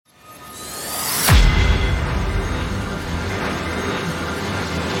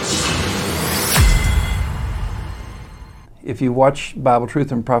If you watch Bible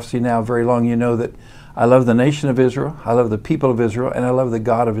Truth and Prophecy Now very long, you know that I love the nation of Israel, I love the people of Israel, and I love the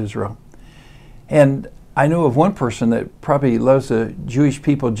God of Israel. And I know of one person that probably loves the Jewish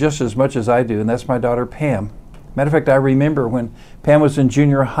people just as much as I do, and that's my daughter Pam. Matter of fact, I remember when Pam was in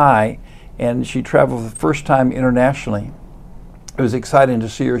junior high and she traveled the first time internationally. It was exciting to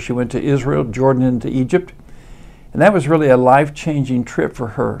see her. She went to Israel, Jordan, and to Egypt. And that was really a life-changing trip for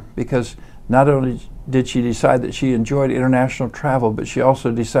her, because not only did she decide that she enjoyed international travel, but she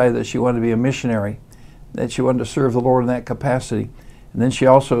also decided that she wanted to be a missionary, that she wanted to serve the Lord in that capacity. And then she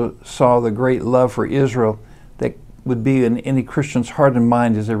also saw the great love for Israel that would be in any Christian's heart and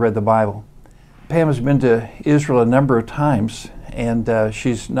mind as they read the Bible. Pam has been to Israel a number of times, and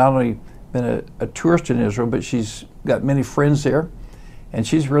she's not only been a tourist in Israel, but she's got many friends there, and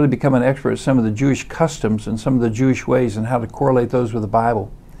she's really become an expert at some of the Jewish customs and some of the Jewish ways and how to correlate those with the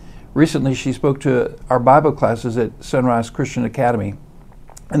Bible. Recently, she spoke to our Bible classes at Sunrise Christian Academy,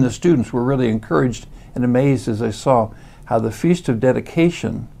 and the students were really encouraged and amazed as they saw how the Feast of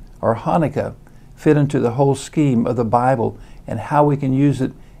Dedication, or Hanukkah, fit into the whole scheme of the Bible and how we can use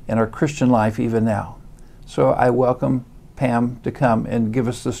it in our Christian life even now. So I welcome Pam to come and give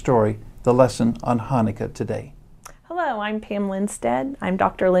us the story, the lesson on Hanukkah today. Hello, I'm Pam Lindstedt. I'm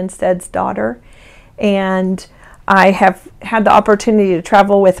Dr. Lindstedt's daughter, and I have had the opportunity to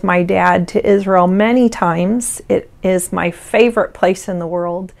travel with my dad to Israel many times. It is my favorite place in the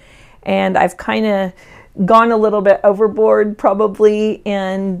world, and I've kind of gone a little bit overboard probably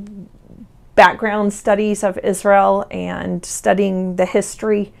in background studies of Israel and studying the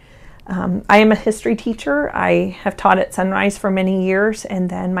history. I am a history teacher. I have taught at Sunrise for many years, and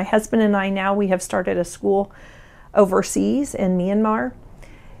then my husband and I now we have started a school overseas in Myanmar,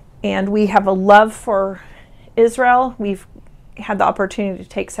 and we have a love for Israel. We've had the opportunity to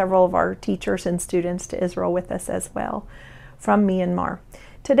take several of our teachers and students to Israel with us as well from Myanmar.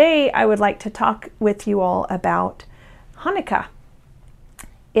 Today, I would like to talk with you all about Hanukkah.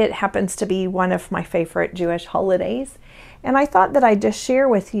 It happens to be one of my favorite Jewish holidays, and I thought that I'd just share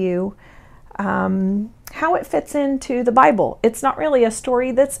with you how it fits into the Bible. It's not really a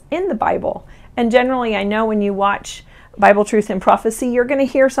story that's in the Bible, and generally I know when you watch Bible Truth and Prophecy, you're going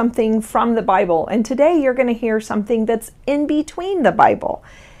to hear something from the Bible, and today you're going to hear something that's in between the Bible,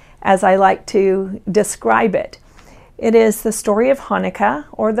 as I like to describe it. It is the story of Hanukkah,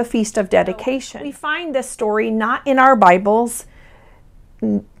 or the Feast of Dedication. We find this story not in our Bibles,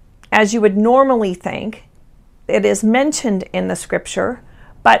 as you would normally think. It is mentioned in the scripture,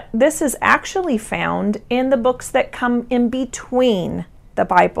 but this is actually found in the books that come in between the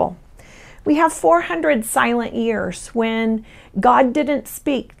Bible. We have 400 silent years when God didn't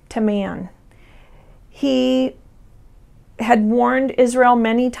speak to man. He had warned Israel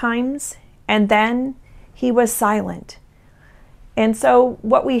many times, and then he was silent. And so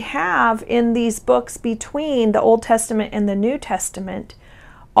what we have in these books between the Old Testament and the New Testament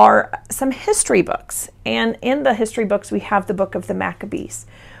are some history books. And in the history books, we have the book of the Maccabees.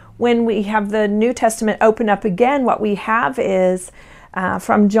 When we have the New Testament open up again, what we have is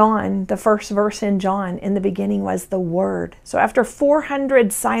from John, the first verse in John, in the beginning was the Word. So after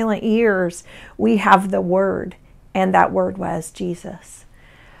 400 silent years, we have the Word, and that Word was Jesus.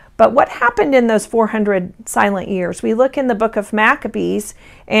 But what happened in those 400 silent years? We look in the book of Maccabees,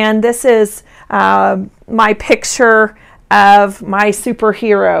 and this is my picture of my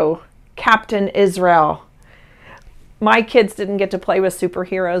superhero, Captain Israel. My kids didn't get to play with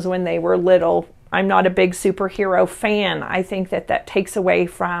superheroes when they were little. I'm not a big superhero fan. I think that takes away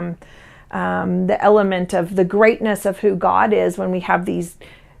from the element of the greatness of who God is when we have these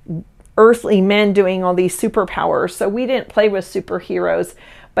earthly men doing all these superpowers. So we didn't play with superheroes.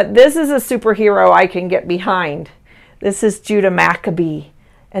 But this is a superhero I can get behind. This is Judah Maccabee,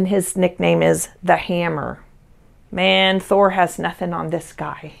 and his nickname is the Hammer. Man, Thor has nothing on this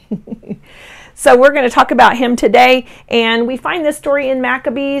guy. So we're going to talk about him today, and we find this story in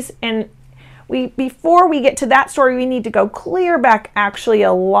Maccabees, and before we get to that story, we need to go clear back actually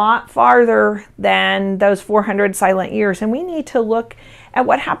a lot farther than those 400 silent years, and we need to look at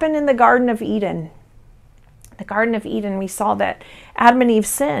what happened in the Garden of Eden. The Garden of Eden, we saw that Adam and Eve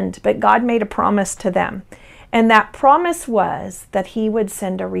sinned, but God made a promise to them. And that promise was that he would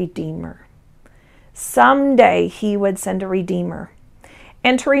send a Redeemer. Someday he would send a Redeemer.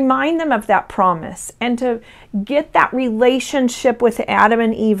 And to remind them of that promise and to get that relationship with Adam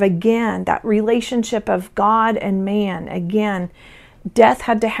and Eve again, that relationship of God and man again, death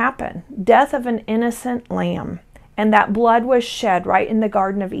had to happen. Death of an innocent lamb. And that blood was shed right in the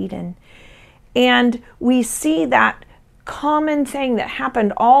Garden of Eden. And we see that common thing that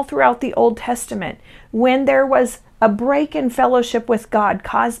happened all throughout the Old Testament. When there was a break in fellowship with God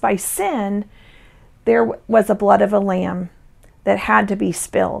caused by sin, there was a blood of a lamb that had to be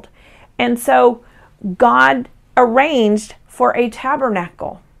spilled. And so God arranged for a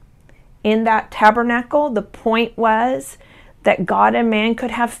tabernacle. In that tabernacle, the point was that God and man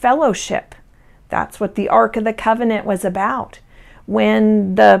could have fellowship. That's what the Ark of the Covenant was about.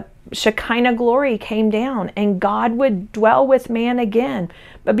 When the Shekinah glory came down and God would dwell with man again.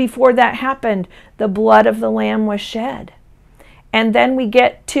 But before that happened, the blood of the Lamb was shed. And then we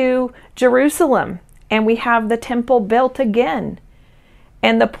get to Jerusalem and we have the temple built again.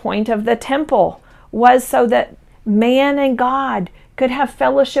 And the point of the temple was so that man and God could have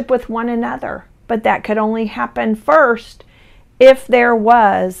fellowship with one another. But that could only happen first if there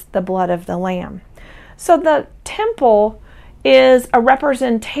was the blood of the Lamb. So the temple is a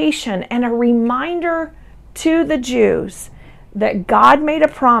representation and a reminder to the Jews that God made a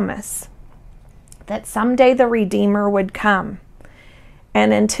promise that someday the Redeemer would come.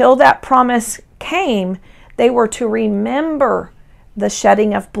 And until that promise came, they were to remember the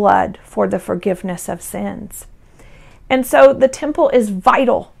shedding of blood for the forgiveness of sins. And so the temple is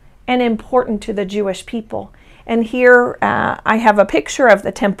vital and important to the Jewish people. And here I have a picture of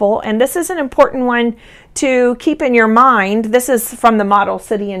the temple, and this is an important one to keep in your mind. This is from the model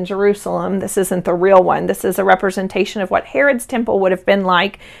city in Jerusalem. This isn't the real one. This is a representation of what Herod's temple would have been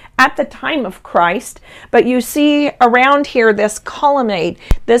like at the time of Christ. But you see around here this colonnade.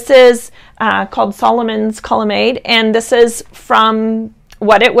 This is called Solomon's colonnade, and this is from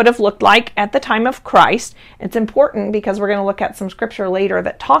what it would have looked like at the time of Christ. It's important because we're going to look at some scripture later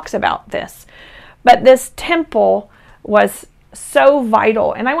that talks about this. But this temple was so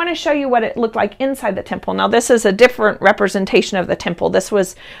vital. And I want to show you what it looked like inside the temple. Now, this is a different representation of the temple. This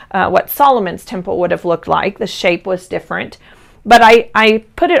was what Solomon's temple would have looked like. The shape was different. But I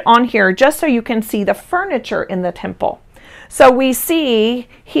put it on here just so you can see the furniture in the temple. So we see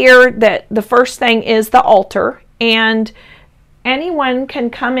here that the first thing is the altar. And anyone can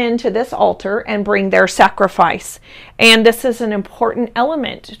come into this altar and bring their sacrifice. And this is an important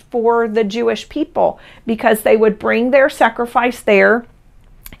element for the Jewish people because they would bring their sacrifice there.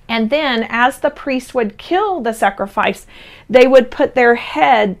 And then as the priest would kill the sacrifice, they would put their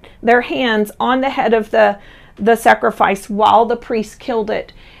hands on the head of the sacrifice while the priest killed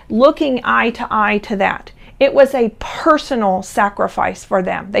it, looking eye to eye to that. It was a personal sacrifice for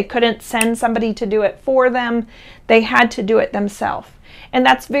them. They couldn't send somebody to do it for them. They had to do it themselves. And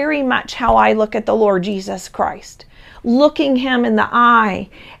that's very much how I look at the Lord Jesus Christ. Looking him in the eye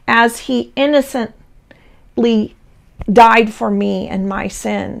as he innocently died for me and my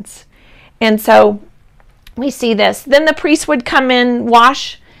sins. And so we see this. Then the priest would come in,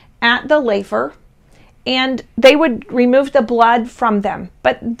 wash at the laver, and they would remove the blood from them.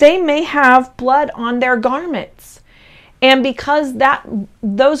 But they may have blood on their garments. And because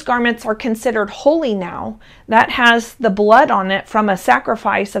those garments are considered holy now, that has the blood on it from a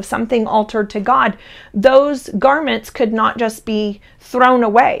sacrifice of something altered to God, those garments could not just be thrown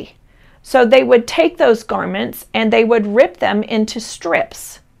away. So they would take those garments and they would rip them into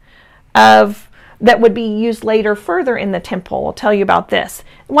strips that would be used later further in the temple. I'll tell you about this.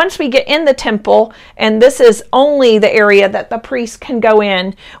 Once we get in the temple, and this is only the area that the priest can go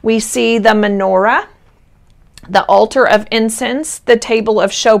in, we see the menorah, the altar of incense, the table of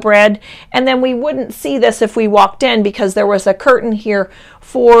showbread, and then we wouldn't see this if we walked in because there was a curtain here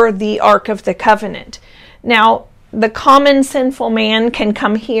for the Ark of the Covenant. Now, the common sinful man can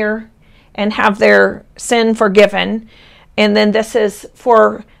come here and have their sin forgiven, and then this is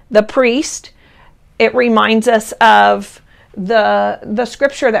for the priest. It reminds us of the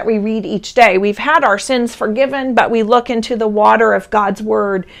scripture that we read each day. We've had our sins forgiven, but we look into the water of God's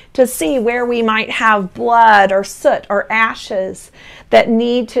word to see where we might have blood or soot or ashes that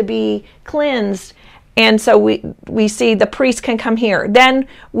need to be cleansed. And so we see the priest can come here. Then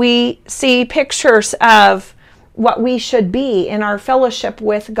we see pictures of what we should be in our fellowship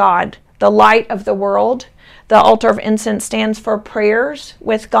with God, the light of the world. The altar of incense stands for prayers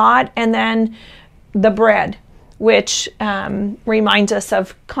with God, and then the bread, which reminds us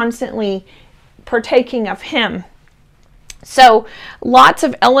of constantly partaking of him. So lots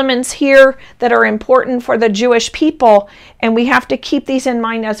of elements here that are important for the Jewish people, and we have to keep these in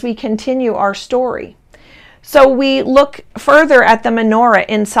mind as we continue our story. So we look further at the menorah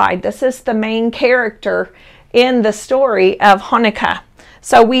inside. This is the main character in the story of Hanukkah.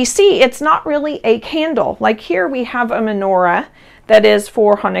 So we see it's not really a candle. Like here we have a menorah that is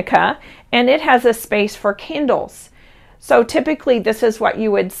for Hanukkah, and it has a space for candles. So typically this is what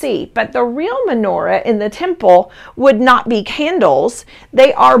you would see. But the real menorah in the temple would not be candles.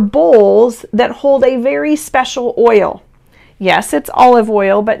 They are bowls that hold a very special oil. Yes, it's olive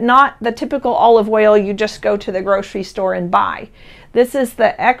oil, but not the typical olive oil you just go to the grocery store and buy. This is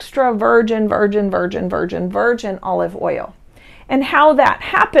the extra virgin olive oil. And how that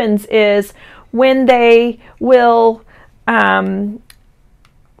happens is when they will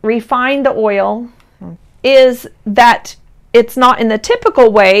refine the oil, is that it's not in the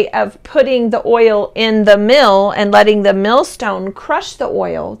typical way of putting the oil in the mill and letting the millstone crush the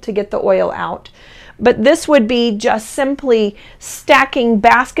oil to get the oil out. But this would be just simply stacking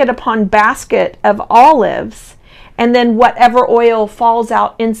basket upon basket of olives, and then whatever oil falls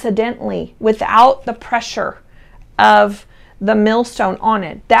out incidentally without the pressure of the millstone on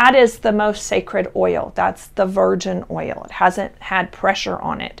it. That is the most sacred oil. That's the virgin oil. It hasn't had pressure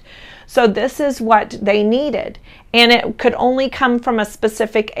on it. So this is what they needed. And it could only come from a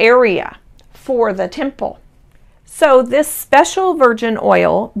specific area for the temple. So this special virgin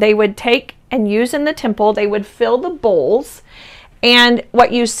oil they would take and use in the temple. They would fill the bowls. And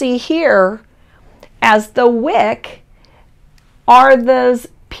what you see here as the wick are those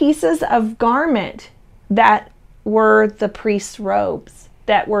pieces of garment that were the priest's robes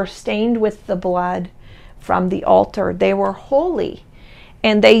that were stained with the blood from the altar. They were holy,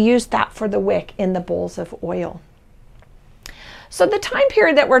 and they used that for the wick in the bowls of oil. So the time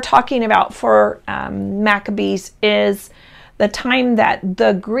period that we're talking about for Maccabees is the time that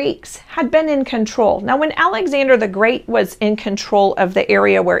the Greeks had been in control. Now, when Alexander the Great was in control of the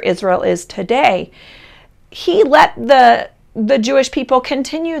area where Israel is today, he let the Jewish people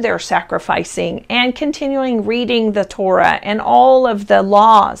continue their sacrificing and continuing reading the Torah and all of the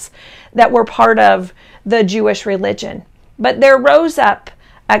laws that were part of the Jewish religion. But there rose up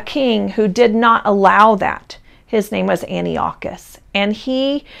a king who did not allow that. His name was Antiochus. And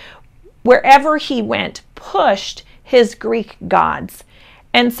he, wherever he went, pushed his Greek gods.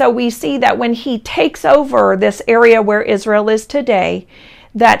 And so we see that when he takes over this area where Israel is today,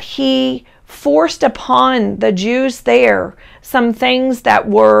 that he forced upon the Jews there some things that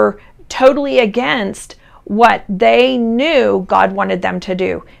were totally against what they knew God wanted them to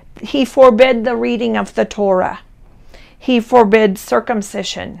do. He forbid the reading of the Torah. He forbid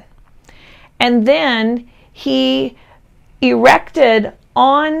circumcision. And then he erected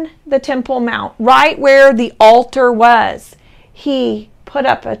on the Temple Mount, right where the altar was, he put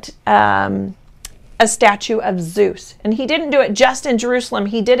up a statue of Zeus. And he didn't do it just in Jerusalem.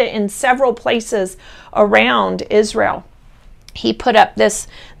 He did it in several places around Israel. He put up this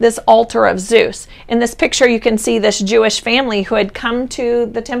altar of Zeus. In this picture, you can see this Jewish family who had come to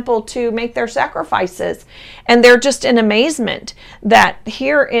the temple to make their sacrifices. And they're just in amazement that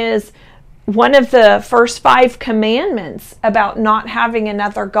here is one of the first 5 commandments about not having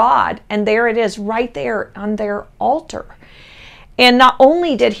another God. And there it is right there on their altar. And not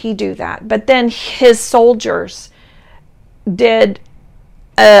only did he do that, but then his soldiers did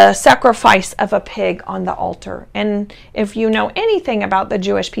a sacrifice of a pig on the altar. And if you know anything about the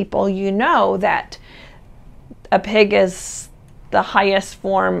Jewish people, you know that a pig is the highest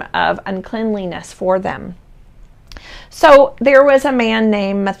form of uncleanliness for them. So there was a man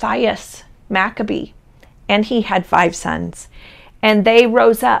named Matthias Maccabee, and he had 5 sons. And they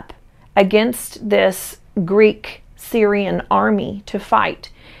rose up against this Greek Syrian army to fight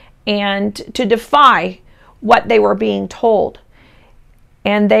and to defy what they were being told.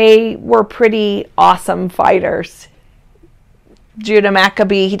 And they were pretty awesome fighters. Judah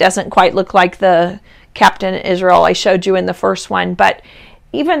Maccabee, he doesn't quite look like the captain Israel I showed you in the first one, but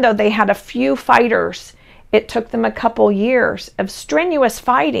even though they had a few fighters, it took them a couple years of strenuous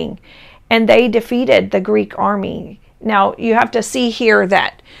fighting, and they defeated the Greek army. Now, you have to see here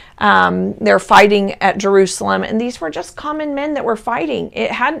that they're fighting at Jerusalem, and these were just common men that were fighting.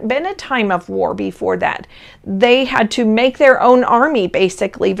 It hadn't been a time of war before that. They had to make their own army,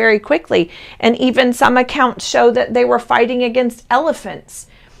 basically, very quickly. And even some accounts show that they were fighting against elephants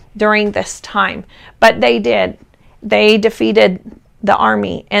during this time. But they did. They defeated the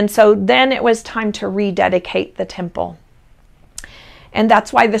army. And so then it was time to rededicate the temple. And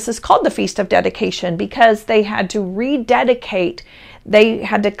that's why this is called the Feast of Dedication, because they had to rededicate. They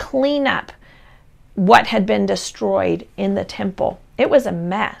had to clean up what had been destroyed in the temple. It was a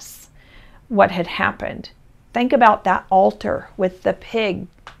mess, what had happened. Think about that altar with the pig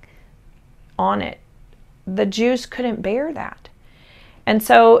on it. The Jews couldn't bear that. And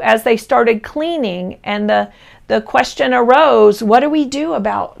so as they started cleaning, and the question arose, what do we do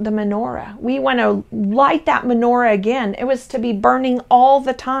about the menorah? We want to light that menorah again. It was to be burning all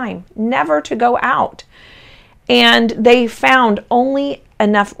the time, never to go out. And they found only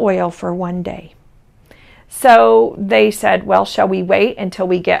enough oil for one day. So they said, well, shall we wait until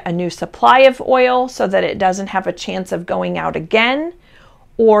we get a new supply of oil so that it doesn't have a chance of going out again?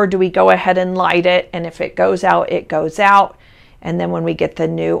 Or do we go ahead and light it, and if it goes out, it goes out, and then when we get the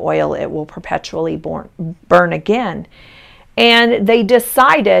new oil, it will perpetually burn again? And they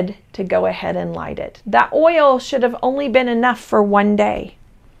decided to go ahead and light it. That oil should have only been enough for one day.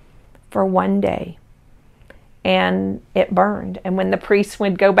 For one day. And it burned. And when the priests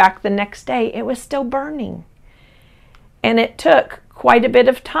would go back the next day, it was still burning. And it took quite a bit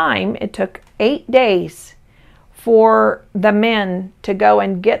of time. It took 8 days for the men to go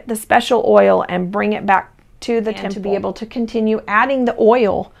and get the special oil and bring it back to the temple to be able to continue adding the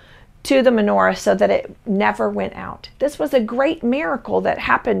oil to the menorah so that it never went out. This was a great miracle that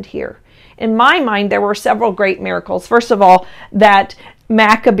happened here. In my mind, there were several great miracles. First of all, that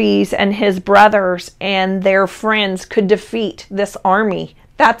Maccabees and his brothers and their friends could defeat this army.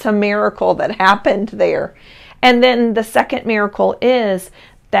 That's a miracle that happened there. And then the second miracle is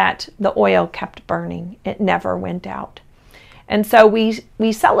that the oil kept burning. It never went out. And so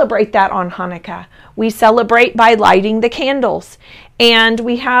we celebrate that on Hanukkah. We celebrate by lighting the candles. And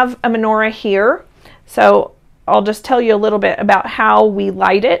we have a menorah here. So I'll just tell you a little bit about how we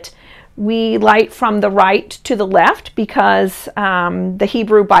light it. We light from the right to the left because the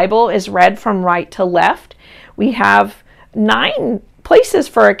Hebrew Bible is read from right to left. We have 9 places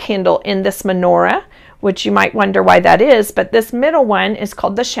for a candle in this menorah, which you might wonder why that is, but this middle one is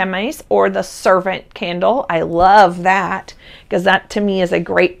called the shemes, or the servant candle. I love that because that to me is a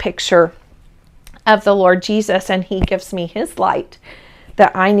great picture of the Lord Jesus, and he gives me his light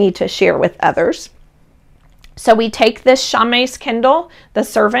that I need to share with others. So we take this shemes candle, the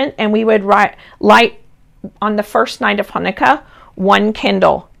servant, and we would light on the first night of Hanukkah 1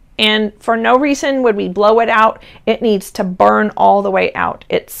 candle. And for no reason would we blow it out. It needs to burn all the way out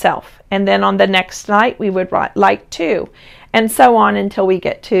itself. And then on the next night, we would light 2. And so on until we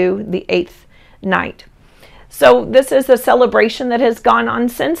get to the 8th night. So this is a celebration that has gone on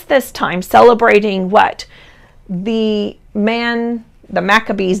since this time. Celebrating what? The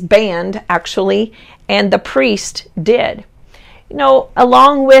Maccabees band, actually, and the priest did. You know,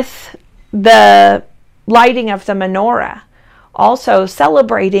 along with the lighting of the menorah, also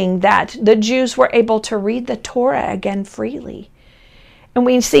celebrating that the Jews were able to read the Torah again freely. And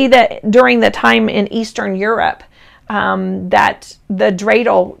we see that during the time in Eastern Europe, that the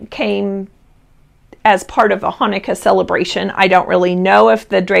dreidel came as part of a Hanukkah celebration. I don't really know if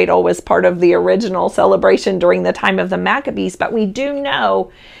the dreidel was part of the original celebration during the time of the Maccabees, but we do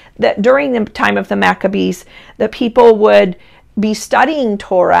know that during the time of the Maccabees, the people would be studying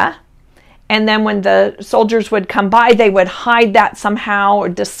Torah, and then when the soldiers would come by, they would hide that somehow or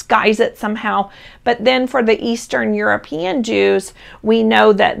disguise it somehow. But then for the Eastern European Jews, we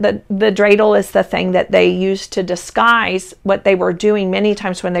know that the dreidel is the thing that they used to disguise what they were doing many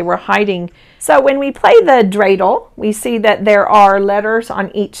times when they were hiding. So when we play the dreidel, we see that there are letters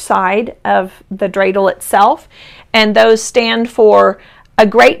on each side of the dreidel itself, and those stand for a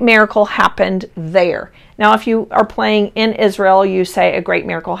great miracle happened there. Now, if you are playing in Israel, you say a great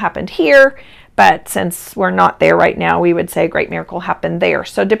miracle happened here, but since we're not there right now, we would say a great miracle happened there.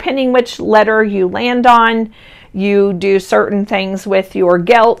 So depending which letter you land on, you do certain things with your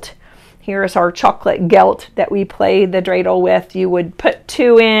gelt. Here's our chocolate gelt that we play the dreidel with. You would put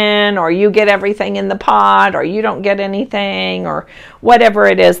 2 in, or you get everything in the pot, or you don't get anything, or whatever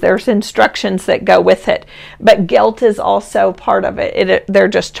it is. There's instructions that go with it. But gelt is also part of it. They're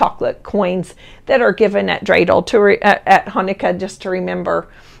just chocolate coins that are given at dreidel at Hanukkah, just to remember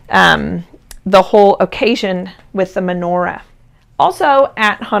the whole occasion with the menorah. Also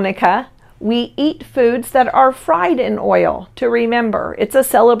at Hanukkah, we eat foods that are fried in oil to remember. It's a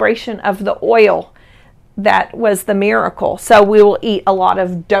celebration of the oil that was the miracle. So we will eat a lot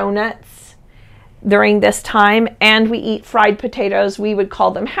of donuts during this time, and we eat fried potatoes. We would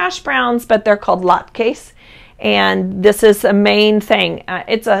call them hash browns, but they're called latkes. And this is a main thing.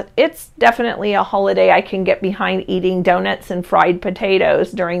 It's definitely a holiday I can get behind, eating donuts and fried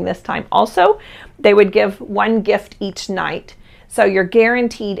potatoes during this time. Also, they would give 1 gift each night. So you're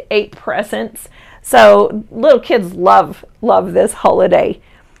guaranteed 8 presents. So little kids love this holiday.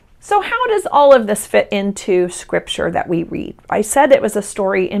 So how does all of this fit into scripture that we read? I said it was a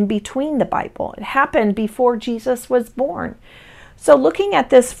story in between the Bible. It happened before Jesus was born. So looking at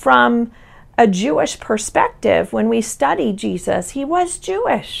this from a Jewish perspective, when we study Jesus, he was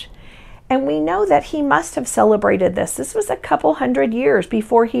Jewish. And we know that he must have celebrated this. This was a couple hundred years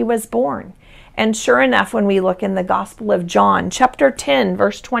before he was born. And sure enough, when we look in the Gospel of John, chapter 10,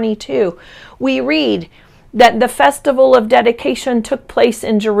 verse 22, we read that the festival of dedication took place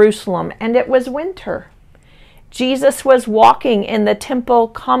in Jerusalem, and it was winter. Jesus was walking in the temple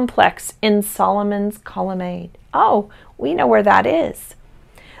complex in Solomon's colonnade. Oh, we know where that is.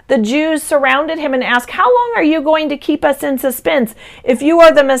 The Jews surrounded him and asked, "How long are you going to keep us in suspense? If you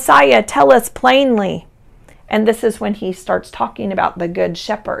are the Messiah, tell us plainly." And this is when he starts talking about the Good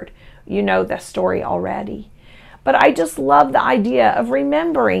Shepherd. You know the story already. But I just love the idea of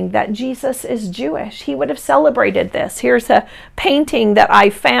remembering that Jesus is Jewish. He would have celebrated this. Here's a painting that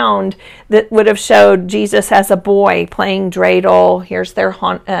I found that would have showed Jesus as a boy playing dreidel. Here's their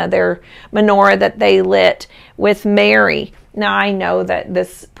menorah that they lit with Mary. Now, I know that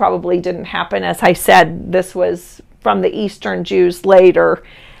this probably didn't happen. As I said, this was from the Eastern Jews later.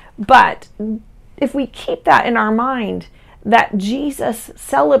 But if we keep that in our mind, that Jesus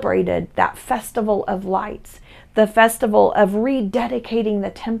celebrated that festival of lights, the festival of rededicating the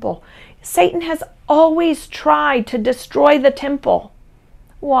temple. Satan has always tried to destroy the temple.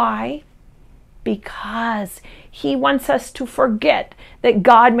 Why? Because he wants us to forget that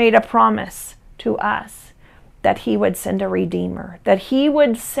God made a promise to us that he would send a redeemer, that he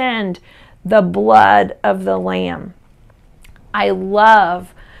would send the blood of the Lamb. I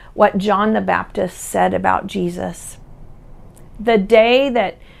love what John the Baptist said about Jesus. The day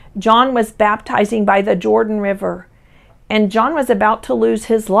that John was baptizing by the Jordan River, and John was about to lose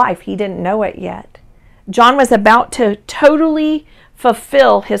his life. He didn't know it yet. John was about to totally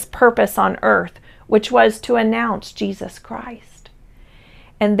fulfill his purpose on earth, which was to announce Jesus Christ.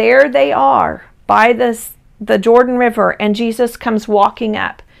 And there they are by the Jordan River, and Jesus comes walking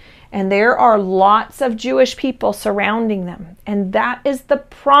up. And there are lots of Jewish people surrounding them. And that is the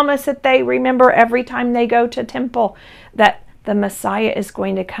promise that they remember every time they go to temple, that the Messiah is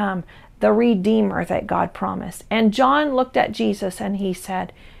going to come, the Redeemer that God promised. And John looked at Jesus and he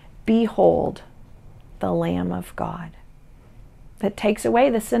said, "Behold, the Lamb of God that takes away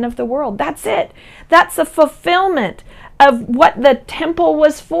the sin of the world." That's it. That's the fulfillment of what the temple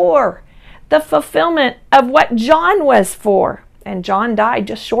was for, the fulfillment of what John was for. And John died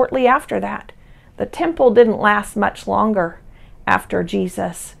just shortly after that. The temple didn't last much longer after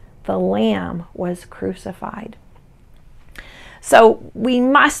Jesus, the Lamb, was crucified. So we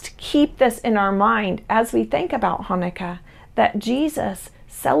must keep this in our mind as we think about Hanukkah, that Jesus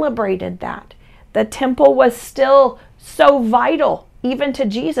celebrated that. The temple was still so vital, even to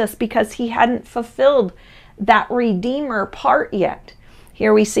Jesus, because he hadn't fulfilled that Redeemer part yet.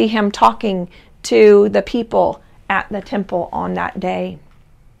 Here we see him talking to the people at the temple on that day.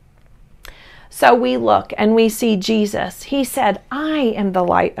 So we look and we see Jesus. He said, "I am the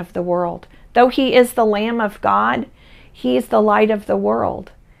light of the world." Though he is the Lamb of God, he is the light of the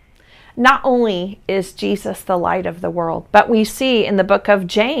world. Not only is Jesus the light of the world, but we see in the book of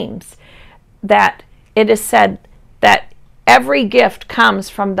James that it is said that every gift comes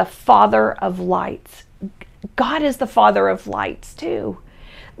from the Father of lights. God is the Father of lights too.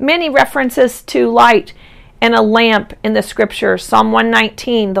 Many references to light and a lamp in the scripture. Psalm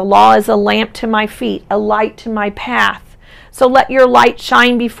 119, "The law is a lamp to my feet, a light to my path. So let your light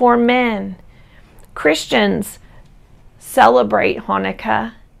shine before men." Christians celebrate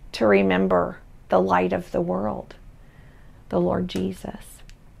Hanukkah to remember the light of the world, the Lord Jesus.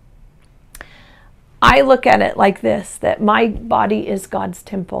 I look at it like this, that my body is God's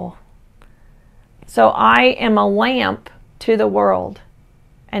temple. So I am a lamp to the world,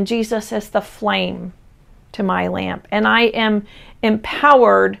 and Jesus is the flame to my lamp. And I am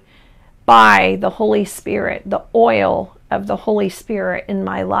empowered by the Holy Spirit, the oil of the Holy Spirit in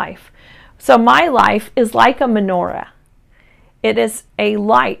my life. So my life is like a menorah. It is a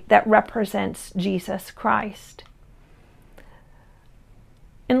light that represents Jesus Christ.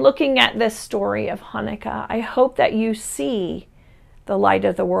 In looking at this story of Hanukkah, I hope that you see the light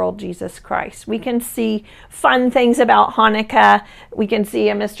of the world, Jesus Christ. We can see fun things about Hanukkah. We can see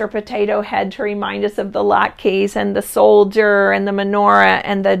a Mr. Potato Head to remind us of the latkes and the soldier and the menorah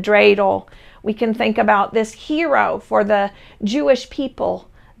and the dreidel. We can think about this hero for the Jewish people,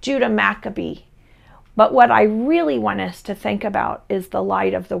 Judah Maccabee. But what I really want us to think about is the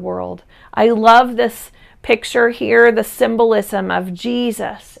light of the world. I love this picture here, the symbolism of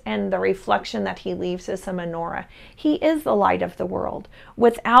Jesus and the reflection that he leaves as a menorah. He is the light of the world.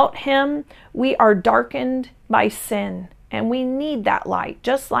 Without him, we are darkened by sin, and we need that light.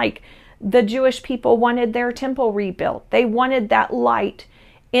 Just like the Jewish people wanted their temple rebuilt. They wanted that light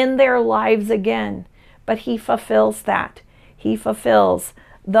in their lives again. But he fulfills that. He fulfills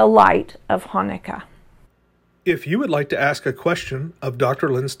the light of Hanukkah. If you would like to ask a question of Dr.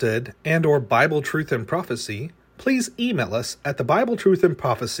 Lindstedt and or Bible Truth and Prophecy, please email us at the Bible Truth and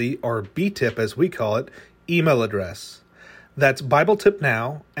Prophecy, or BTIP as we call it, email address. That's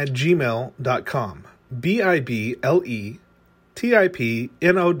BibleTipNow@gmail.com.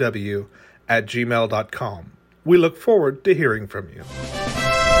 BibleTipnow@gmail.com. We look forward to hearing from you.